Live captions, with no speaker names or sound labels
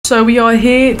So we are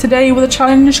here today with a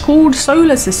challenge called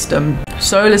Solar System.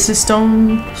 Solar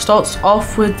System starts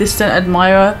off with Distant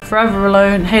Admirer, Forever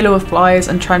Alone, Halo of Flies,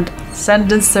 and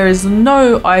Transcendence. There is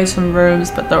no item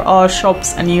rooms, but there are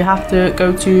shops, and you have to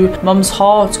go to Mum's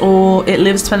Heart or It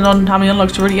Lives, depending on how many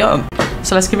unlocks you already got.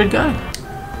 So let's give it a go.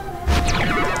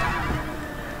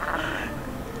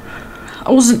 I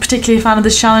wasn't particularly a fan of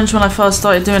this challenge when I first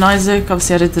started doing Isaac.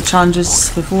 Obviously I did the challenges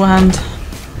beforehand.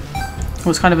 It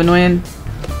was kind of annoying.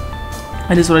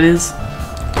 It is what it is.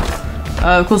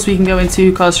 Of course we can go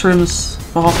into classrooms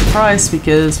for half the price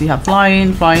because we have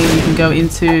flying. Flying you can go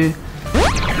into...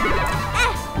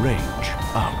 Range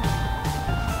up.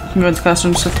 You can go into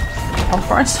classrooms for half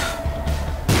price,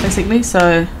 basically,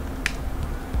 so...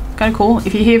 Kinda cool.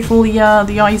 If you're here for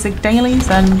the Isaac dailies,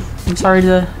 then I'm sorry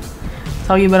to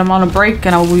tell you, but I'm on a break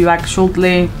and I will be back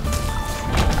shortly.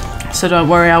 So don't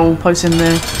worry, I will post in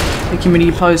the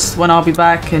community post when I'll be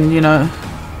back and, you know,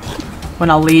 when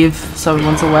I'll leave, so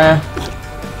everyone's aware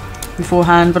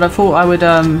beforehand. But I thought I would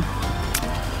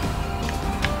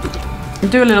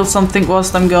do a little something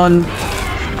whilst I'm gone.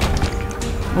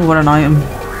 Oh, what an item.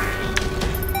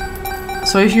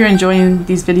 So if you're enjoying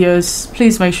these videos,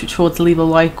 please make sure to leave a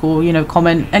like or, you know,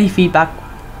 comment. Any feedback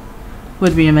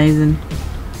would be amazing.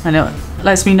 And it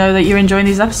lets me know that you're enjoying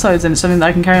these episodes and it's something that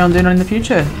I can carry on doing in the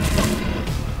future.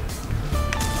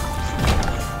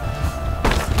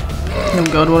 Oh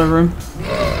god, what a room.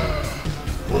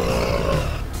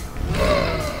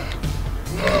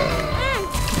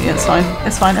 Yeah, it's fine.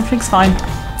 It's fine. Everything's fine.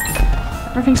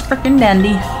 Everything's freaking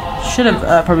dandy. Should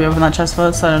have probably opened that chest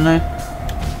first. I don't know.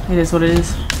 It is what it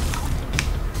is.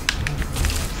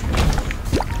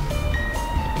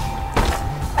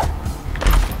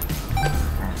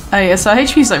 Oh yeah, so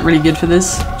HP is like really good for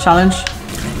this challenge.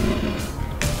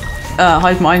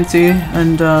 Hive Mind too,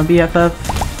 and BFF.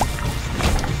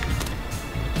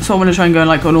 So I'm gonna try and go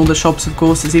like on all the shops, of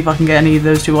course, to see if I can get any of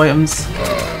those two items.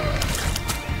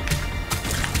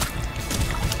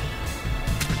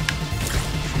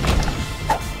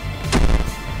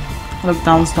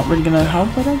 Lockdown's not really gonna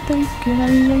help, I don't think, in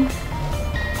anything.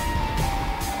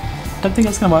 Don't think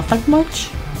it's gonna affect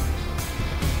much.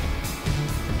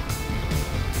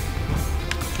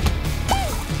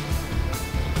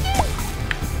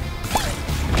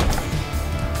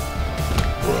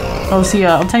 Obviously,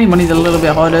 obtaining money is a little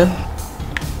bit harder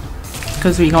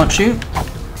because we can't shoot.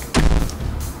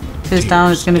 If it's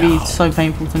down, it's going to be so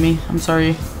painful to me. I'm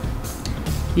sorry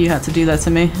you had to do that to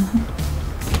me.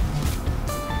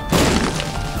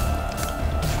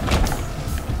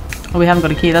 Oh, we haven't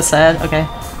got a key. That's sad. Okay.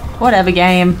 Whatever,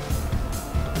 game.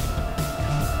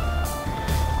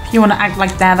 If you want to act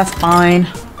like that, that's fine.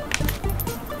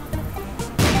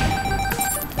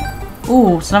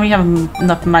 Oh, so now we have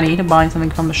enough money to buy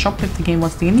something from the shop if the game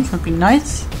wants to give me something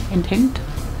nice. Intent.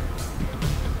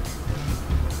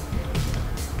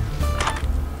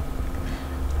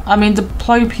 I mean,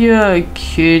 Diplopia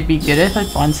could be good if I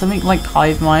find something like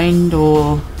Hive Mind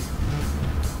or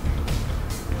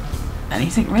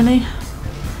anything really.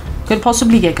 Could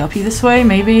possibly get Guppy this way,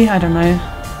 maybe, I don't know.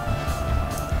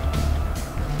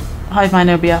 Hive Mind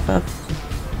or BFF.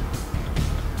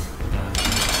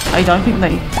 I don't think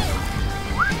they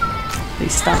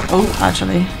stack. Oh,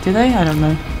 actually, do they? I don't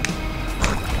know.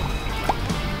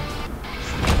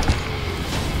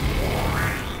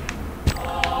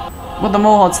 Well, the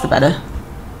more odds, the better.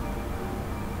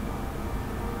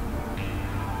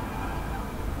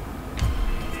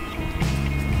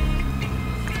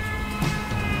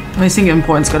 I think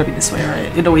important's got to be this way,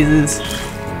 right? It always is.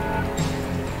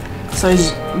 So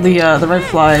the red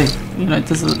fly, you know,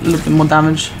 does a little bit more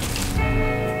damage.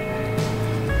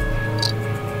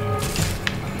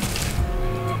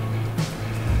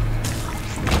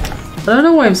 I don't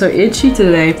know why I'm so itchy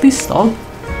today. Please stop.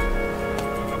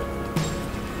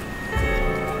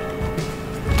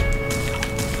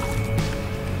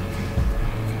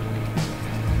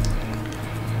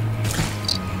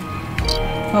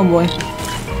 Oh boy.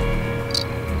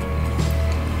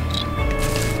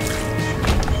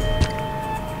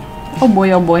 Oh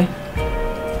boy, oh boy.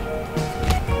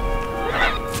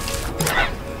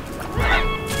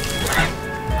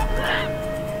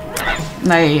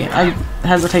 Nay, I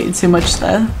hesitated too much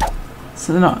there,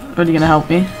 so they're not really gonna help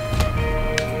me,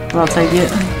 but I'll take it.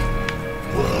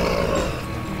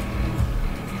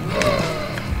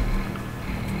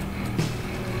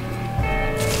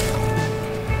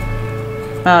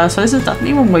 So this is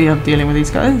definitely one way of dealing with these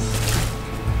guys.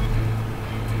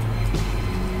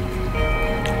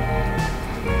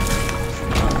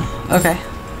 Okay,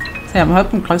 so yeah, I'm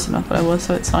hoping close enough, but I was,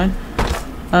 so it's fine.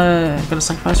 Got a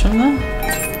sacrifice room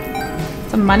there.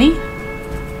 Some money.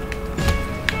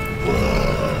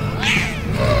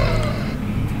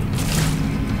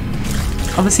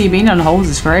 Obviously being on holes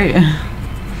is great.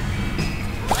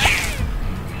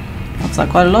 Looks like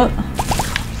quite a lot.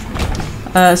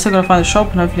 Still gotta find a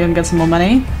shop and hopefully I can get some more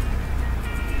money.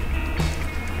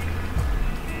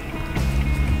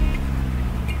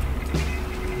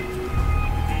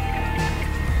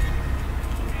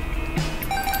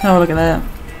 Oh, look at that.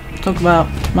 Talk about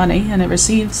money and it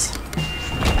receives.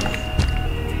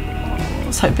 I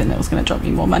was hoping that was going to drop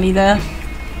me more money there.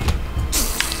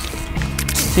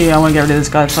 So yeah, I want to get rid of this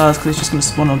guy first because he's just going to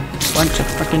spawn a bunch of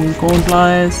freaking corn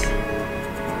flies.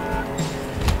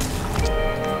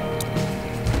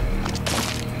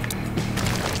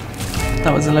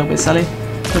 That was a little bit silly.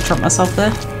 I trapped myself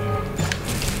there.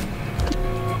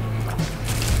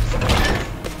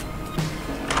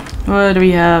 What do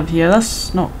we have here?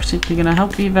 That's not particularly going to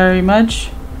help me very much.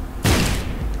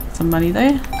 Some money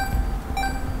there.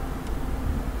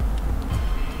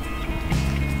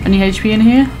 Any HP in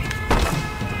here?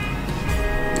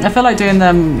 I feel like doing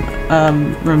them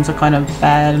rooms are kind of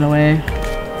bad in a way.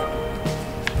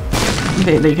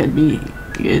 They could be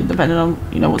good depending on,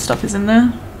 you know, what stuff is in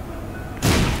there.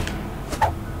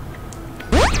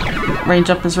 Range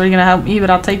up is really going to help me, but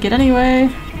I'll take it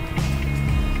anyway.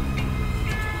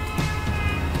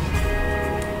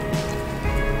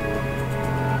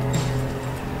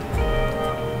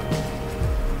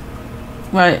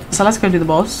 Right, so let's go do the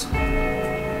boss.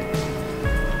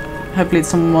 Hopefully it's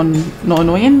someone not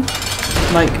annoying,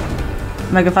 like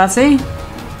Mega Fatty.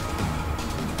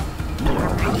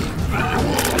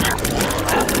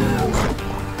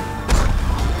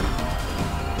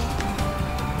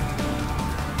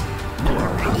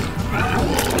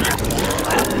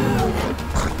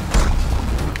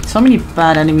 So many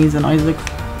bad enemies in Isaac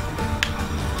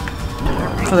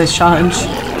for this challenge.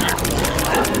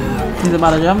 He's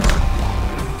about to jump.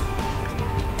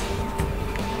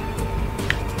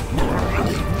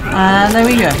 And there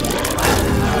we go.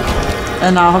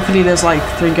 And now hopefully there's like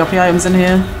 3 guppy items in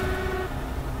here.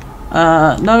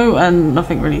 No, and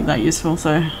nothing really that useful,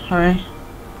 so hooray.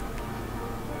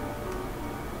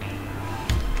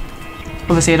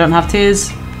 Obviously I don't have tears.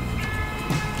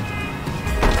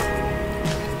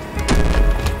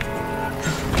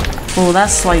 Oh,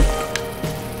 that's like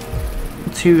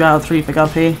 2 out of 3 for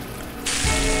guppy.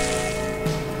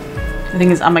 The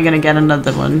thing is, am I gonna get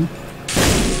another one?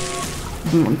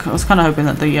 I was kind of hoping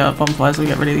that the bonfires will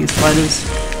get rid of these spiders.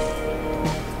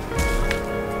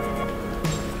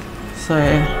 So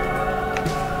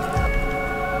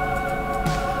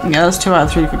yeah, that's 2 out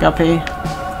of 3 for guppy.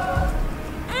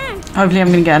 Hopefully I'm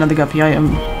going to get another guppy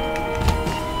item,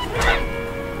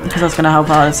 because that's going to help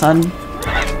out a ton.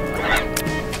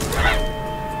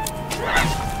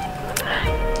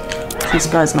 This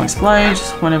guy's going to explode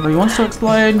whenever he wants to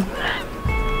explode.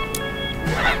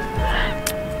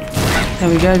 There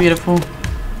we go, beautiful.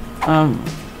 I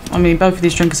mean, both of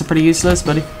these trinkets are pretty useless,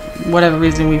 but if for whatever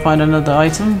reason we find another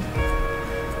item.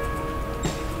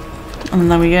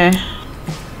 And there we go.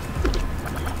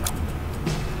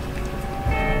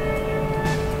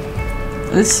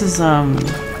 This is,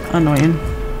 annoying.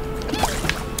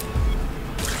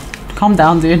 Calm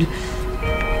down, dude.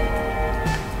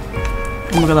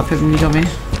 Oh my god, that Pippin, you got me.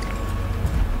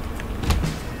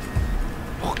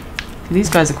 These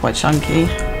guys are quite chunky.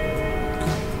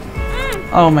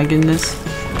 Oh my goodness.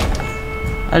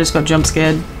 I just got jump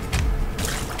scared.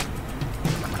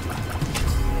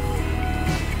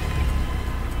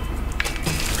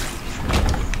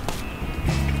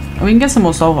 We can get some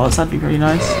more soul hearts, that'd be pretty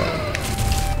nice.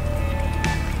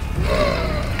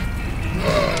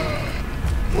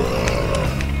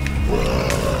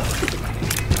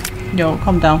 Yo,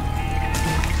 calm down.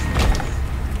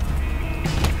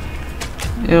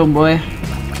 Oh boy.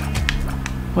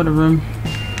 What a room.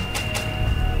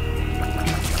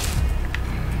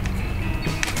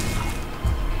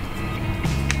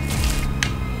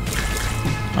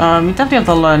 You definitely have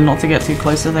to learn not to get too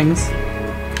close to things.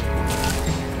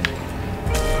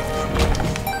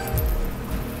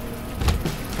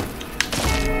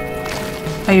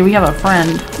 Hey, we have a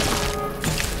friend.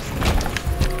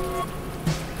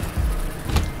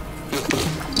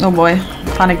 Oh boy,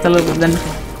 panicked a little bit then.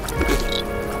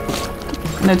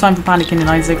 No time for panicking in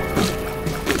Isaac.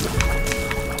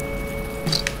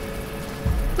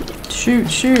 Shoot,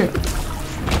 shoot.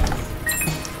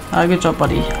 Good job,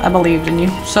 buddy. I believed in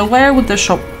you. So where would the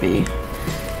shop be?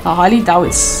 I highly doubt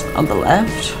it's on the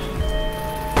left.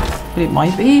 But it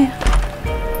might be.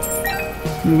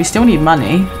 We still need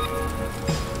money.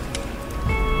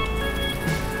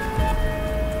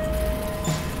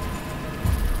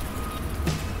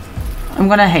 I'm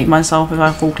gonna hate myself if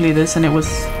I full clear this and it was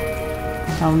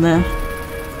down there.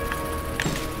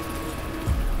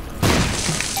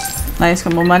 Nice,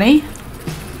 got more money.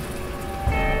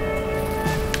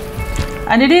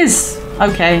 And it is!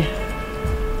 Okay.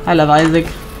 I love Isaac.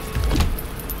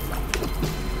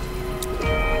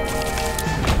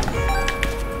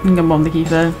 I'm gonna bomb the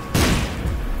keeper.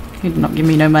 He did not give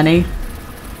me no money.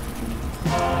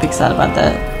 Big sad about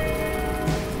that.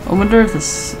 I wonder if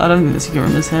this... I don't think the secret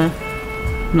room is here.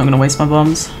 I'm not gonna waste my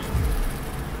bombs.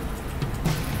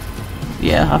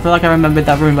 Yeah, I feel like I remembered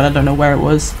that room, but I don't know where it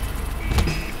was.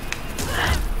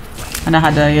 And I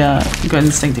had a good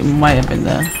instinct it might have been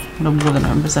there. But I'm more than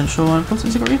 100% sure. And of course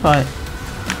it's a secret refight.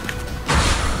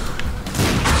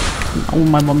 All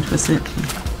my bombs twist it.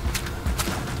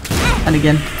 And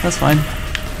again, that's fine.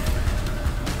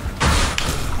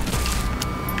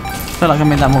 I feel like I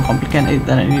made that more complicated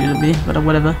than it needed to be, but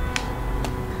whatever.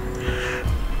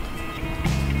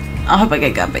 I hope I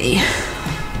get Gabby.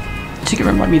 Secret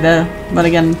room might be there, but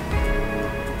again,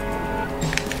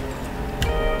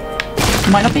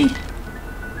 might not be.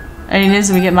 And it is,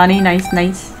 and we get money. Nice,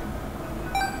 nice,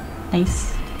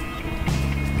 nice.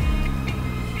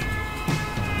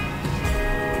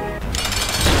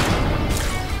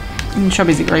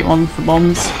 Chubby's a great one for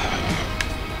bombs.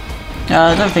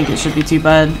 I don't think it should be too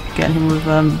bad getting him with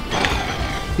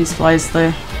these flies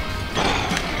though.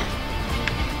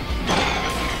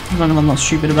 As long as I'm not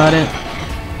stupid about it.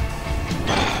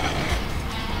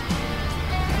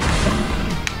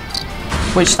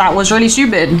 Which that was really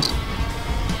stupid.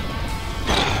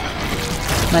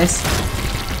 Nice.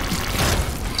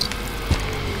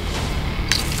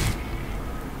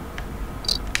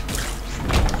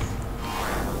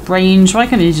 Range, why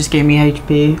can't you just give me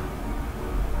HP?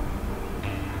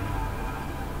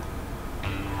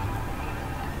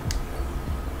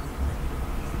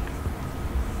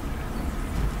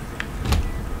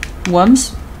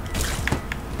 Worms?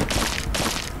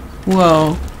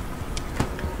 Whoa.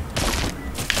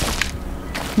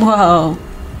 Whoa.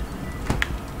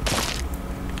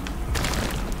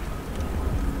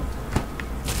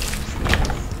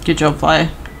 Good job, Fly.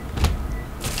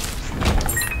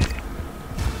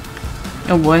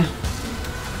 Oh boy.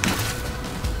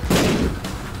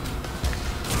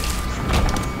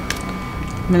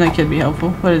 I mean, that could be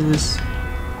helpful. What is this?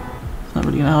 It's not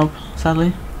really gonna help,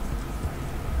 sadly.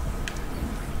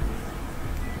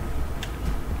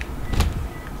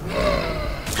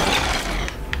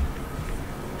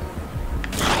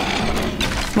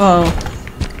 Whoa.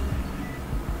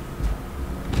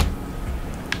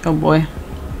 Oh boy.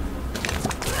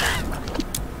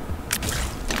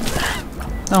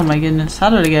 Oh my goodness, how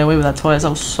did I get away with that twice? That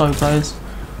was so close.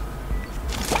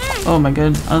 Oh my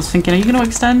god, I was thinking, are you gonna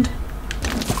extend?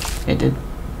 It did.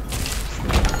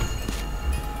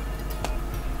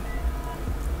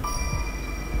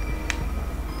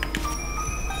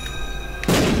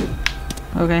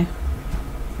 Okay.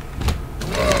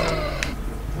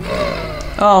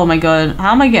 Oh my god,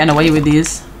 how am I getting away with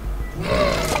these?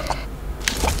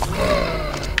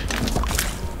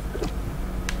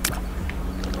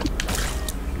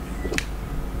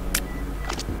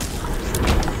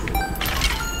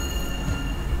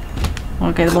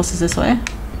 Okay, the boss is this way.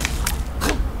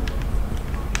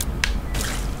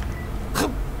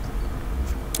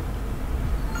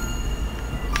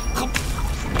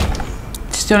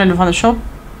 Still need to find the shop.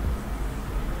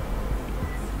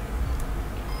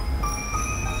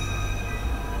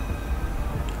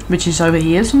 Which is over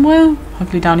here somewhere.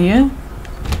 Hopefully down here.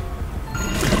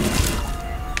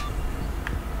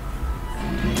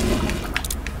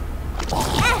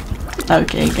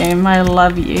 Okay, game, I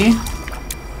love you.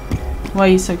 Why are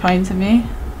you so kind to me?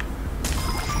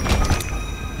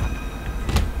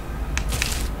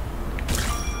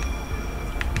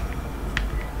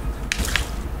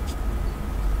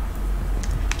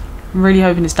 I'm really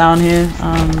hoping it's down here.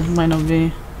 Might not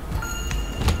be.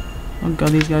 Oh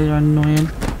god, these guys are annoying.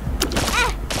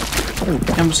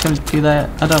 I'm just gonna do that.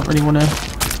 I don't really wanna.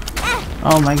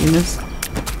 Oh my goodness.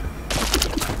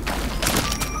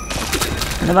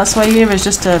 And the best way here is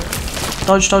just to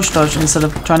dodge, dodge, dodge instead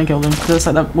of trying to kill them. Because it looks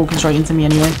like they're walking straight into me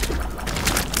anyway.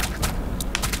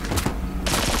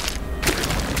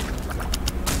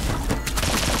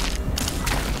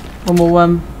 One more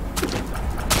worm.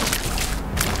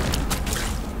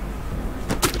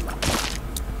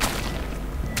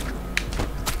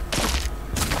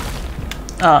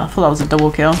 Oh, I thought that was a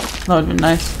double kill. That would have been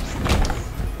nice.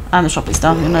 And the shop is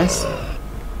down, really nice.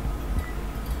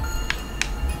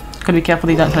 Gotta be careful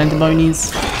they don't turn into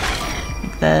bonies.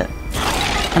 Like that.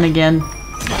 And again.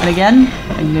 And again.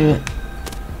 I knew it.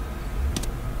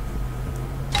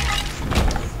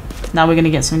 Now we're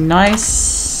gonna get something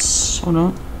nice. Or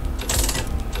not.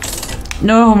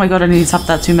 No, oh my god, I need to tap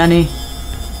that too many.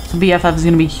 The BFF is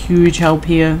going to be huge help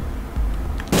here.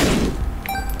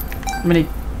 I'm going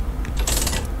to...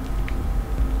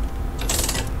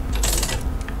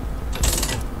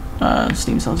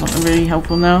 Steam Cell's not really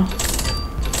helpful now.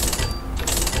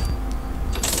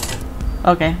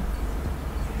 Okay.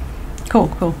 Cool.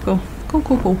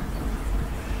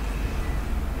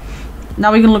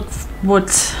 Now we can look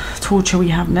what torture we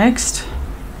have next.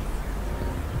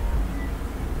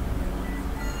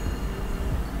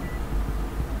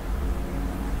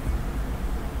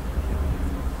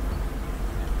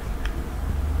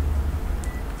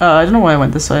 I don't know why I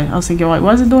went this way. I was thinking, like,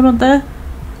 why is the door not there?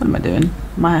 What am I doing?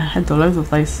 My head's all over the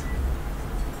place.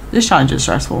 This challenge is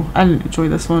stressful. I didn't enjoy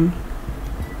this one.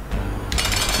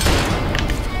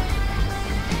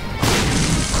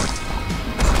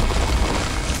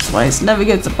 Spice never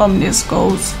gets up on their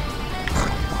skulls.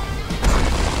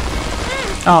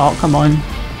 Oh, come on.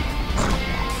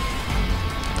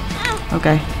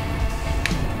 Okay.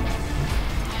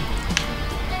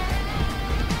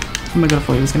 Oh my god, I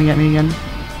thought he was gonna get me again.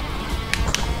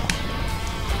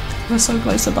 We're so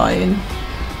close to dying.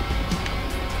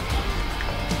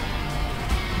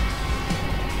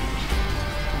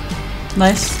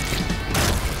 Nice.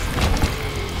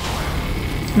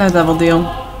 No devil deal.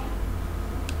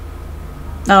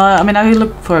 I mean, I could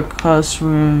look for a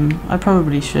classroom. I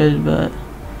probably should, but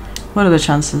what are the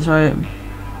chances, right?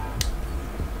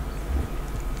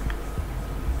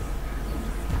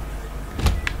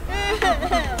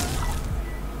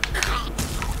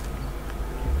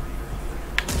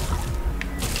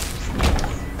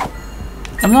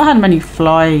 I've not had many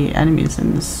fly enemies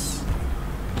in this.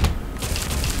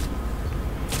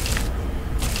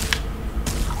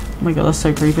 Oh my god, that's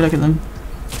so creepy, look at them.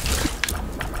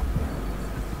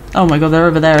 Oh my god, they're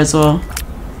over there as well.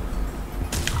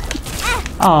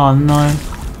 Oh no.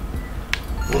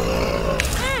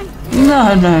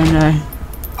 No.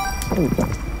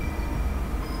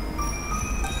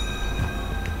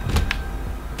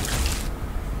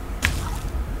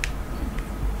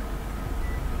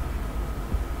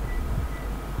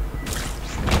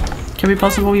 Can it be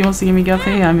possible he wants to give me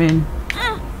Guppy? I mean,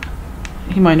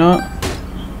 he might not.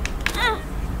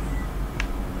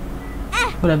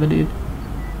 Whatever, dude.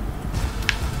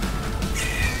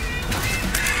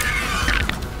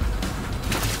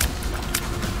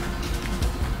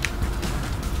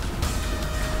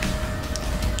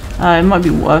 It might be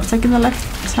worth taking the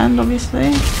left hand, obviously.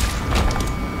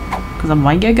 Because I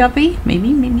might get Guppy.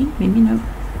 Maybe no.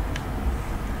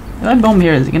 If I bomb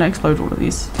here, is it going to explode all of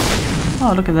these?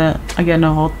 Oh, look at that. I get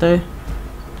no heart though.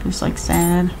 Just like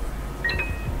sad.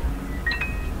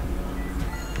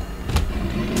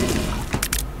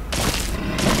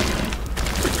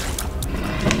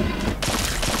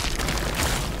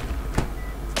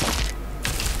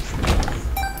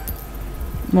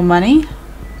 More money?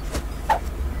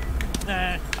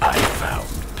 I found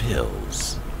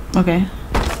pills. Okay.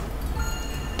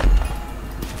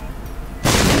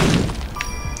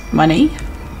 Money?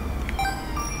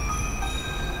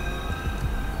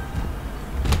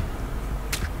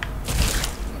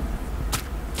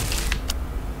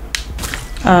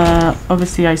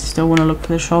 Obviously I still want to look for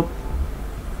the shop.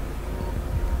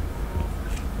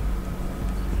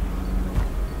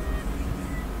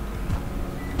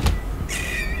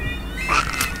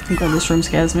 Oh god, this room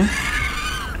scares me.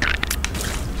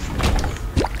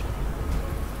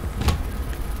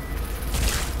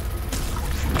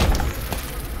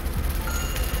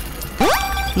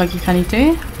 Lucky Fanny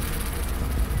too.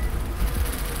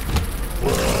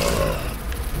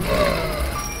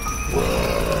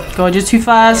 God, you're too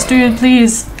fast, dude,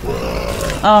 please.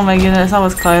 Oh my goodness, that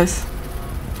was close.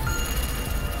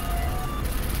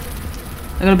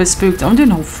 I got a bit spooked. I'm doing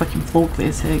a whole fucking floor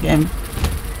clears here again.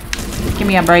 Give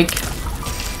me a break.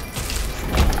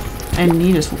 And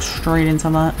you just walk straight into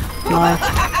that.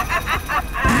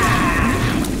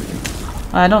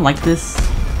 I don't like this.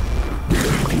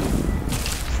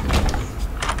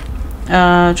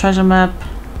 Treasure map.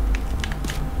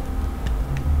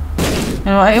 You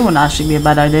know, it wouldn't actually be a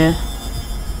bad idea.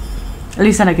 At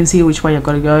least then I can see which way I've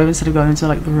got to go instead of going into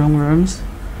like the wrong rooms.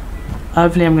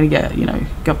 Hopefully I'm gonna get, you know,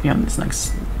 Guppy on this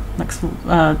next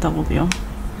double deal.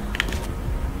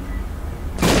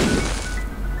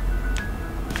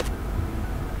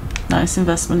 Nice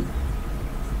investment.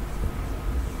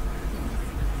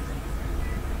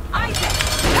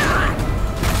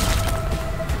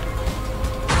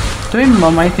 Doing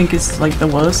Mom, I think, is like the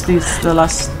worst. The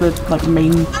like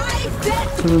main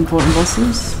two important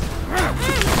bosses.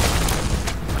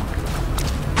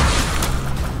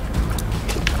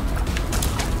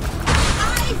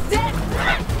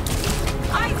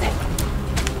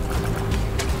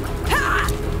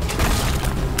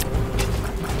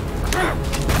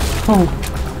 Oh.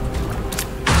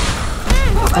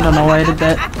 I don't know why I did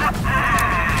that.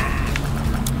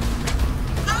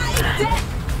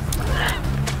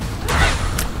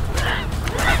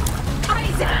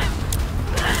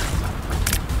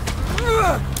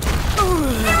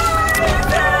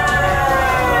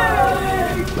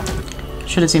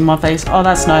 Should have seen my face. Oh,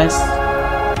 that's nice.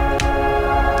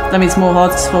 That means more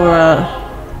hearts for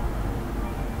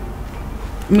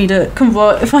me to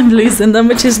convert if I'm losing them,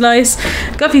 which is nice.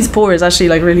 Guppy's paw is actually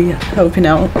like really helping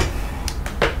out.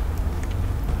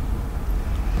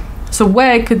 So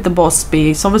where could the boss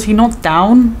be? It's obviously not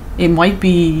down. It might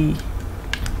be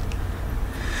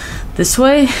this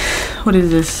way. What is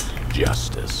this?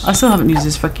 Justice. I still haven't used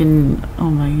this fucking...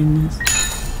 Oh my goodness.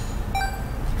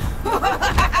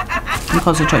 I'm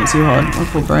concentrating too hard. My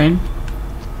poor brain.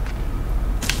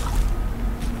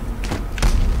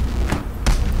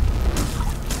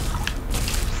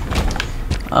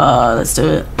 Let's do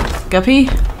it. Guppy?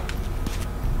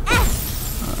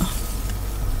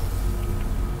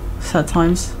 Sad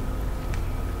times.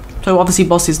 So obviously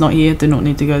boss is not here. Do not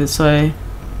need to go this way.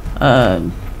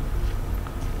 Oh,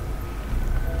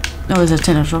 there's a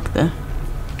tin of rock there.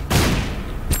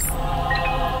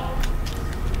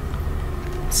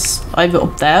 It's either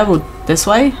up there or this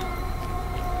way.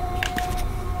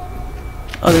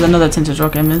 Oh, there's another tinted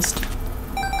rock I missed.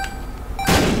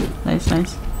 Nice,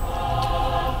 nice.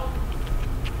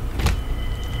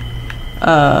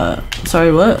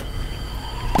 Sorry, what?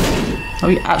 Are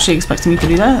you actually expecting me to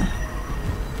do that?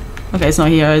 Okay, it's not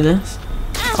here either.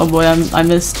 Oh boy, I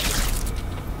missed.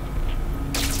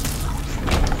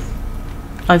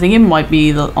 I think it might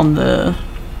be on the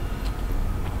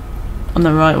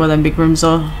right where them big rooms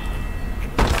are.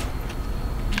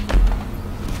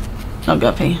 Oh,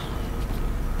 Guppy.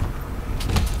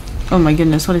 Oh my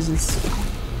goodness, what is this?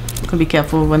 Gotta be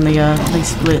careful when they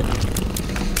split.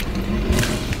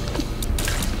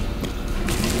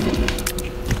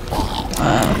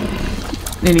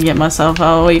 Need to get myself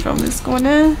away from this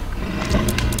corner.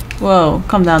 Whoa,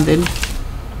 calm down, dude.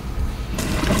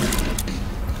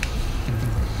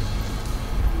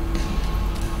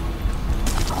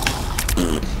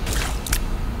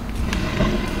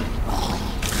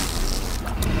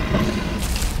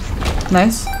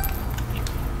 Nice.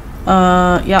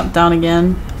 Yep, down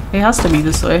again. It has to be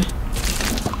this way.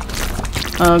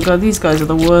 Oh god, these guys are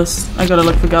the worst. I gotta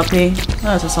look for Guppy.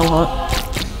 Oh, it's so hot.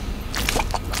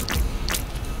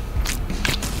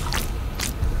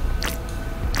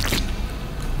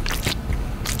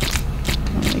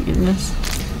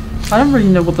 I don't really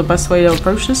know what the best way to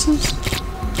approach this is.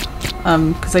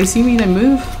 Because they see me, they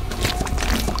move.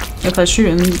 If they're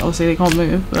shooting, obviously they can't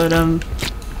move, but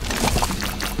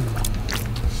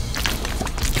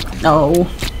no.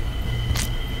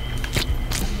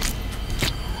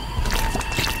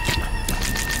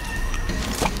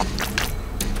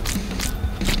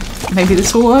 Maybe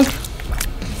this will work?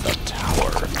 The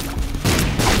tower.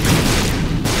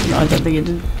 No, I don't think it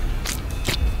did.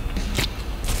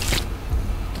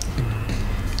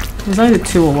 There's either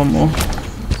two or one more.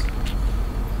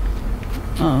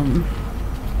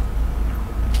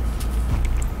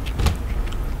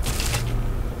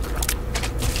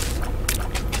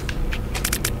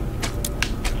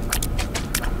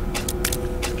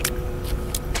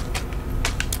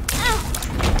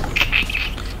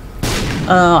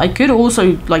 I could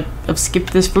also like have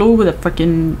skipped this floor with a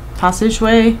freaking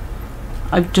passageway.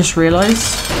 I've just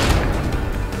realized.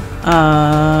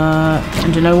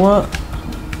 And you know what?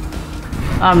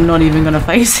 I'm not even gonna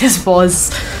face this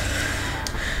boss.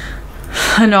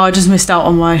 I know I just missed out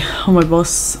on my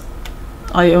boss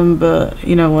item, but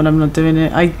you know what? I'm not doing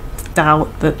it. I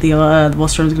doubt that the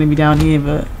boss room is gonna be down here,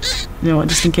 but you know what?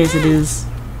 Just in case it is,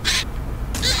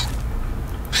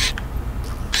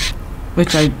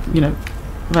 which I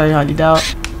very highly doubt.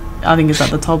 I think it's at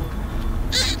the top.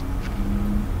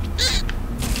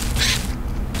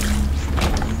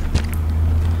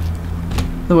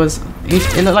 There was.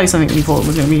 It looked like something we thought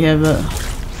was going to be here, but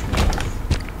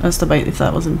let's debate if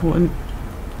that was important.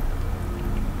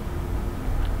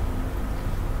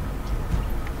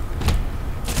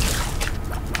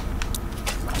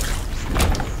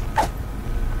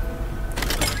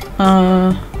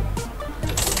 Can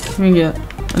we get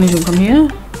anything from here?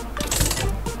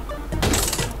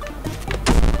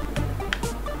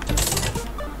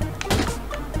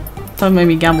 Don't make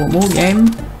me gamble more, game.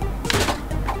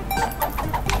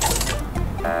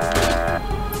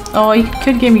 Oh, you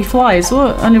could give me flies.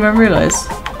 What? I didn't even realise.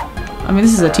 I mean,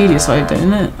 this is a tedious fight,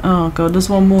 isn't it? Oh god, there's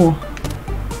one more.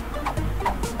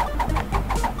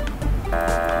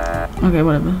 Okay,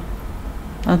 whatever.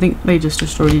 I think they just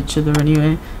destroyed each other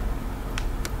anyway.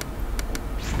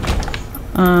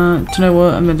 Do you know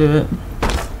what? I'm gonna do it.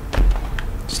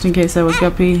 Just in case there was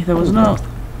Guppy. There was not.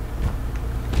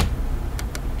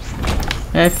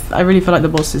 Yeah, I really feel like the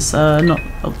boss is not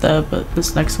up there, but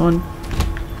this next one.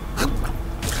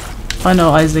 I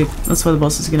know Isaac, that's where the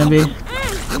boss is gonna be.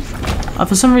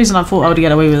 For some reason I thought I would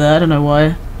get away with that, I don't know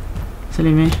why.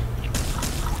 Silly me.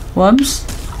 Worms?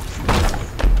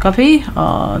 Guppy?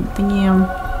 Aw, damn.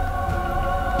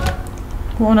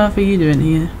 What on earth are you doing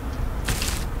here?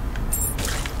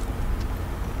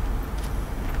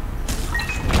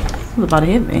 He's about to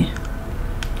hit me.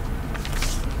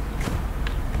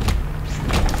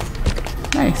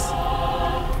 Nice.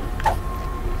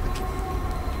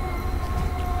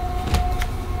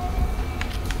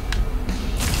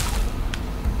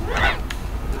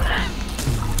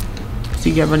 So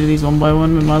you get rid of these one by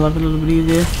one, make my life a little bit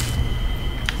easier.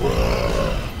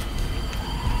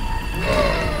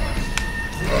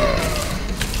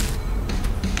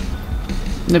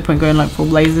 No point going like full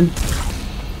blazing.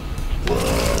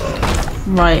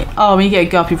 Right. Oh, we get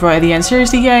Guppy right at the end.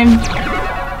 Seriously, game?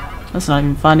 That's not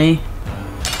even funny.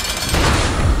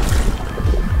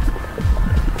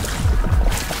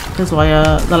 That's why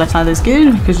the left hand is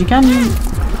good, because you can,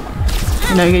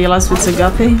 you know, get your last bits of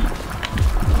Guppy.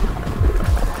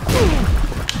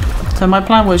 So my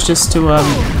plan was just to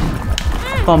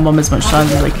bomb as much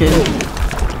times as I could.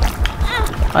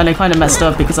 And I kind of messed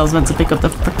up because I was meant to pick up the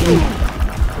freaking...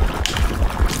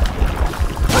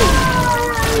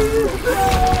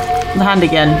 the hand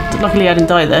again. Luckily I didn't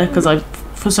die there because I,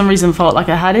 for some reason, felt like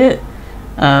I had it.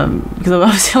 Because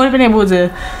obviously I would have been able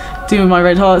to do my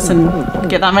red hearts and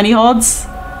get that many hearts.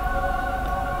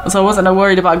 So I wasn't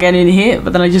worried about getting hit,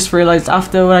 but then I just realised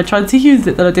after when I tried to use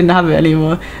it that I didn't have it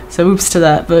anymore. So oops to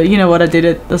that, but you know what, I did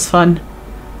it, that's fun.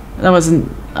 That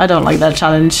wasn't, I don't like that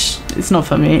challenge, it's not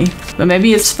for me. But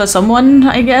maybe it's for someone,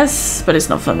 I guess, but it's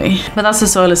not for me. But that's the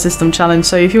solar system challenge,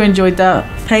 so if you enjoyed that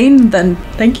pain, then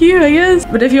thank you, I guess.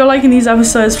 But if you're liking these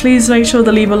episodes, please make sure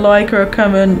to leave a like or a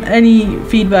comment. Any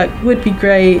feedback would be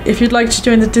great. If you'd like to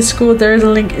join the Discord, there is a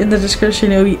link in the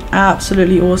description. It'll be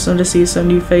absolutely awesome to see some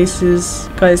new faces.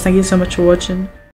 Guys, thank you so much for watching.